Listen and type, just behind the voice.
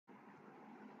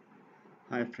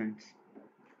Hi friends,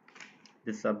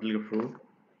 this is Abdul Ghafoor,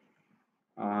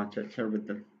 teacher with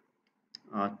the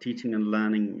teaching and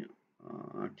learning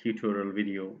tutorial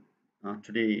video.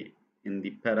 Today in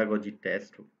the pedagogy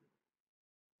test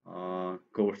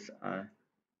course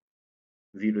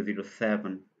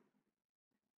 007,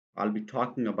 I'll be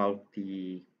talking about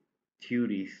the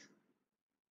theories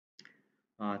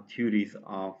of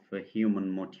human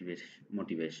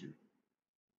motivation.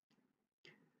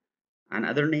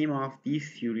 Another name of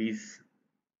these theories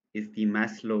is the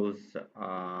Maslow's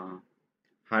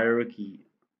hierarchy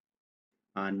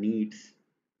needs,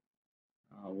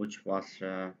 which was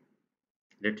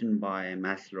written by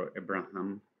Maslow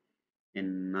Abraham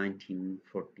in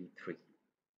 1943.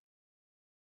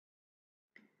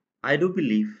 I do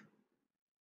believe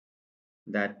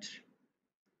that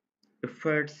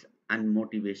efforts and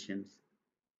motivations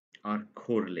are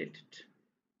correlated.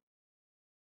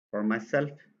 For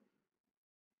myself,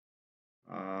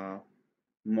 uh,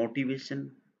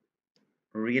 motivation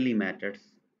really matters.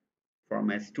 For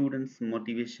my students,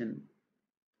 motivation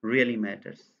really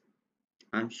matters.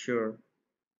 I'm sure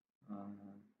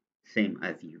uh, same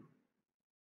as you.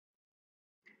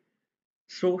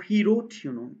 So he wrote,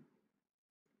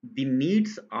 the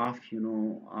needs of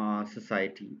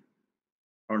society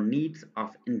or needs of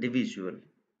individual,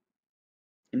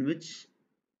 in which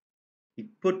he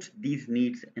put these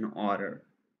needs in order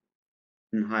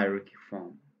in hierarchy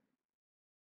form.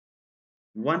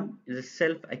 One is a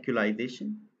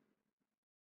self-actualization,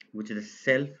 which is a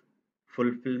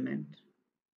self-fulfillment.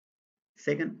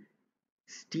 Second,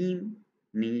 esteem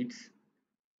needs,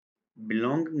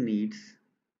 belonging needs,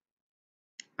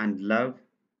 and love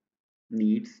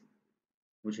needs,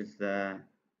 which is the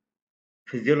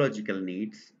physiological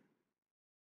needs.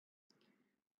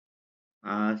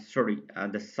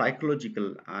 The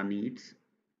psychological needs.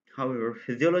 However,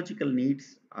 physiological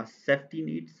needs are safety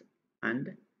needs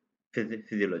and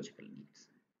physiological needs.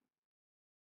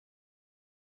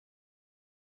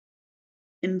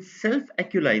 In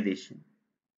self-actualization,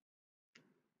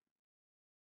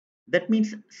 that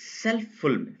means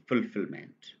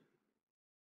self-fulfillment.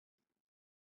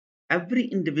 Every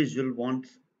individual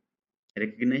wants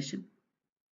recognition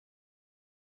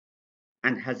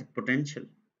and has a potential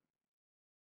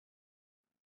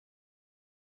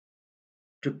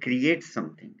to create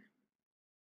something.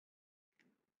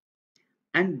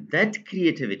 And that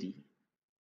creativity,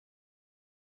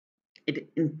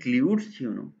 it includes,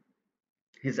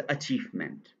 his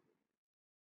achievement.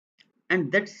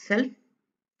 And that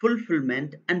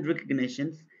self-fulfillment and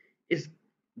recognitions is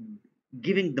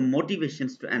giving the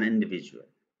motivations to an individual.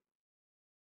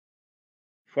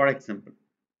 For example,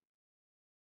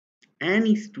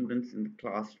 any students in the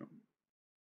classroom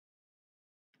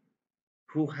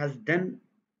who has done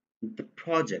the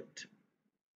project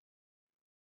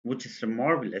which is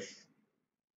marvelous,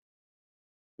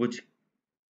 which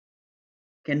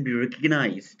can be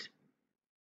recognized,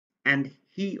 and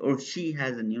he or she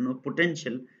has a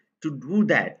potential to do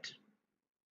that,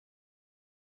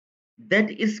 that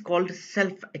is called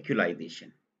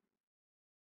self-actualization,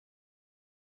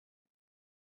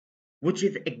 which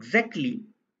is exactly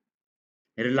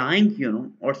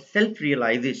relying or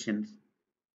self-realizations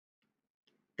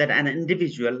that an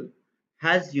individual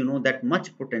has that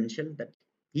much potential that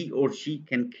he or she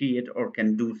can create or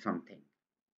can do something.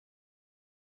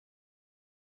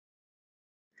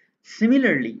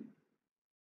 Similarly,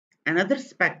 another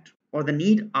aspect or the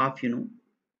need of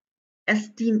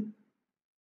esteem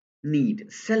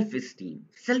need, self-esteem,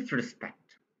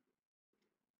 self-respect.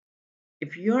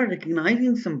 If you are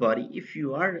recognizing somebody, if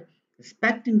you are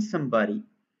respecting somebody,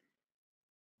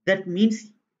 that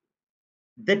means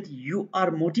that you are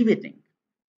motivating,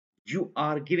 you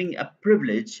are giving a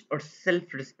privilege or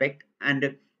self-respect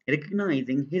and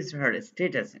recognizing his or her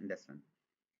status in this one,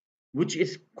 which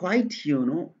is quite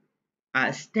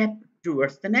a step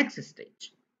towards the next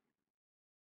stage.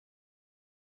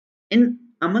 In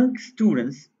among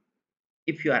students,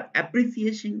 if you are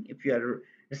appreciating, if you are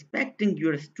respecting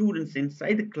your students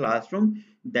inside the classroom,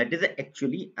 that is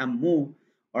actually a move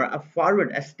or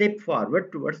a step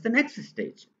forward towards the next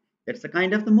stage. That's the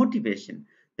kind of the motivation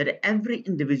that every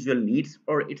individual needs,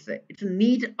 or it's a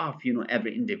need of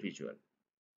every individual.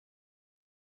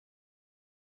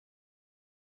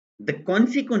 The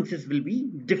consequences will be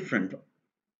different.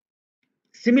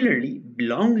 Similarly,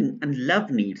 belonging and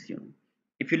love needs,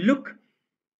 if you look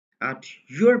at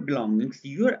your belongings,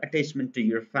 your attachment to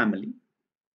your family,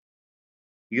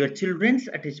 your children's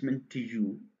attachment to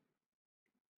you,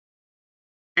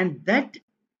 and that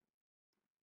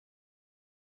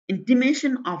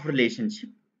intimation of relationship,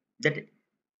 that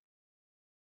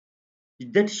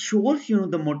that shows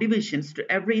the motivations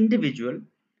to every individual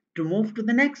to move to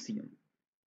the next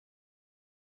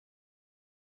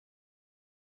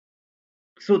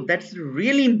so that's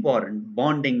really important.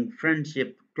 Bonding,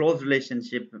 friendship, close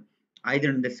relationship, either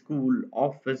in the school,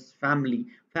 office, family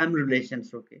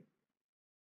relations, okay,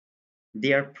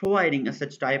 they are providing a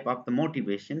such type of the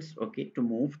motivations, okay, to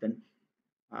move then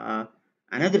uh,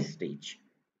 another stage.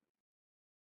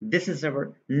 This is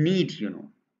our need,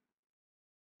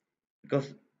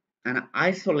 because an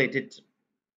isolated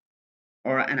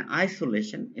or an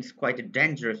isolation is quite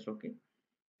dangerous, okay.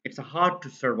 It's hard to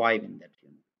survive in that,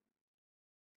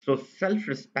 So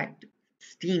self-respect,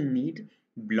 esteem need,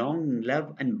 belonging,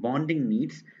 love, and bonding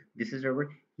needs. This is our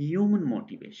human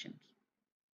motivations.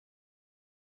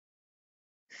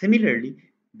 Similarly,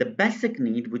 the basic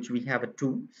need, which we have a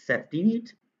two, safety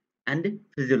need and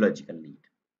physiological need.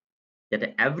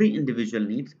 That every individual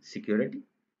needs security.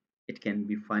 It can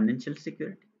be financial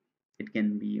security. It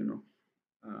can be,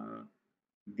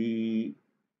 the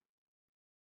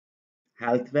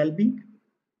health well-being.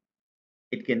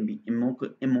 It can be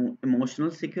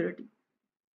emotional security.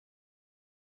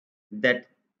 That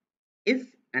if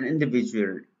an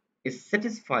individual is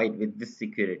satisfied with this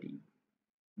security,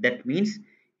 that means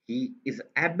he is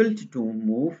able to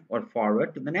move or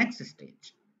forward to the next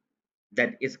stage.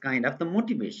 That is kind of the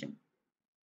motivation.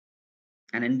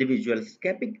 An individual is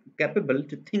capable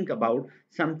to think about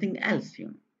something else,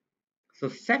 So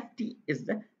safety is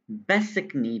the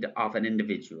basic need of an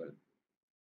individual,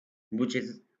 which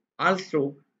is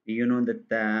also,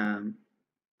 that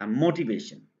a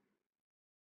motivation,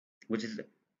 which is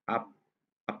a,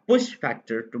 a push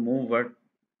factor to move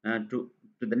to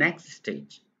the next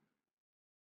stage.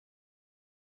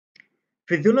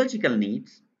 Physiological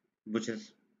needs, which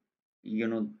is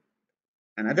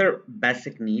another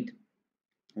basic need,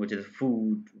 which is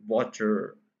food,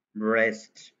 water,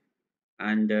 rest,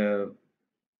 and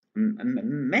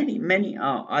many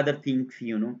other things,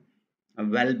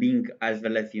 well-being, as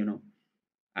well as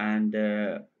and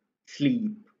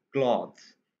sleep,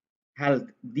 clothes, health.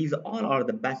 These all are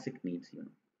the basic needs,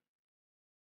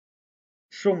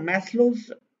 So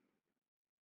Maslow's,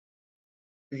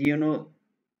 you know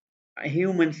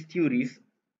human theories,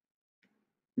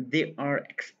 they are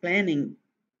explaining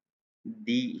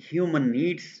the human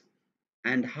needs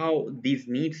and how these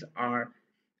needs are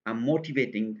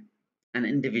motivating an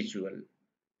individual,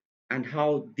 and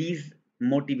how these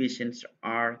motivations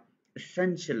are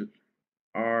essential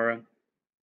or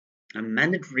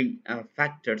mandatory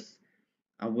factors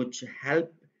which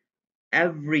help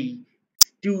every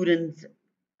student,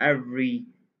 every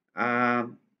uh,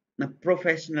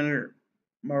 professional,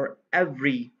 or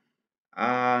every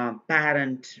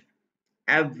parent,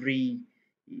 every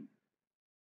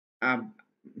uh,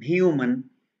 human,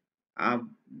 uh,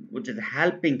 which is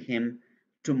helping him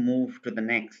to move to the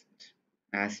next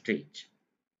stage.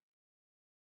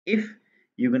 If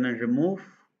you're gonna remove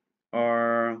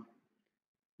or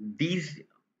these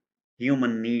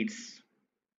human needs,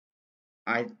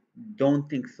 I don't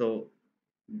think so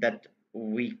that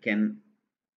we can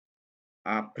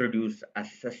produce a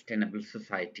sustainable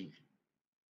society.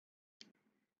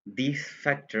 These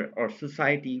factor or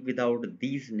society without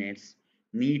these needs,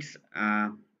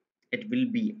 it will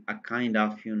be a kind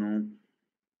of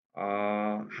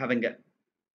having a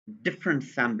different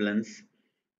semblance,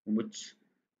 which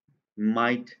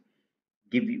might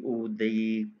give you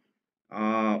the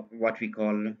what we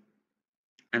call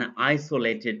an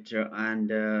isolated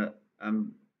and a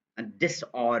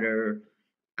disorder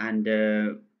and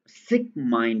sick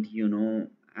mind,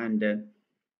 and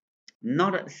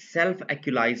not a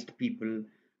self-actualized people,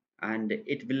 and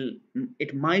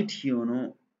it might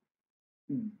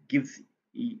give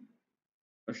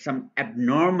some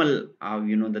abnormal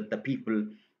that the people,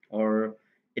 or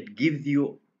it gives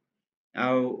you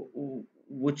uh,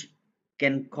 which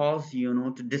can cause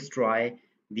to destroy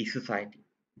the society.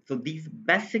 So these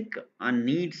basic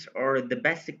needs, or the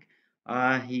basic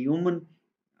human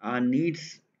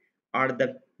needs, are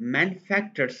the main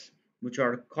factors which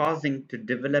are causing to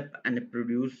develop and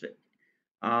produce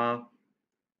uh,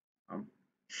 um,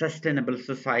 sustainable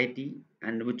society,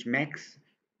 and which makes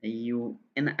you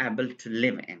unable to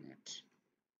live in it.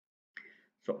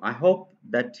 So I hope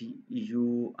that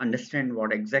you understand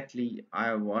what exactly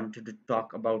I wanted to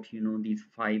talk about, these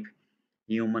five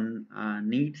human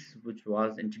needs, which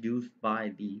was introduced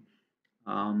by the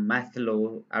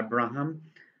Maslow Abraham,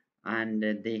 and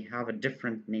they have a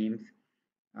different names,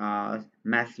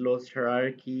 Maslow's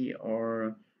hierarchy,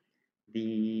 or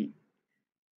the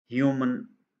human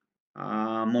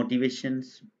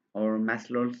motivations, or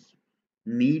Maslow's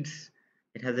needs,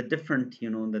 it has a different,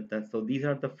 so these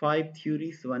are the five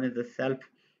theories. One is the self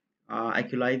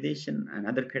actualization.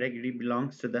 Another category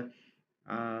belongs to the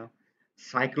uh,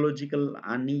 psychological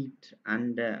need,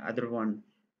 and another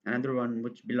one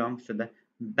which belongs to the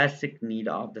basic need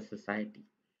of the society.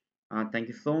 Thank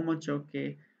you so much.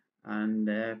 Okay, and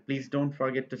please don't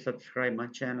forget to subscribe my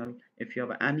channel. If you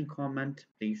have any comment,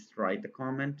 please write the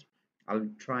comment. I'll be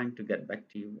trying to get back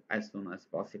to you as soon as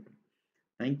possible.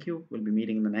 Thank you. We'll be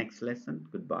meeting in the next lesson.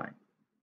 Goodbye.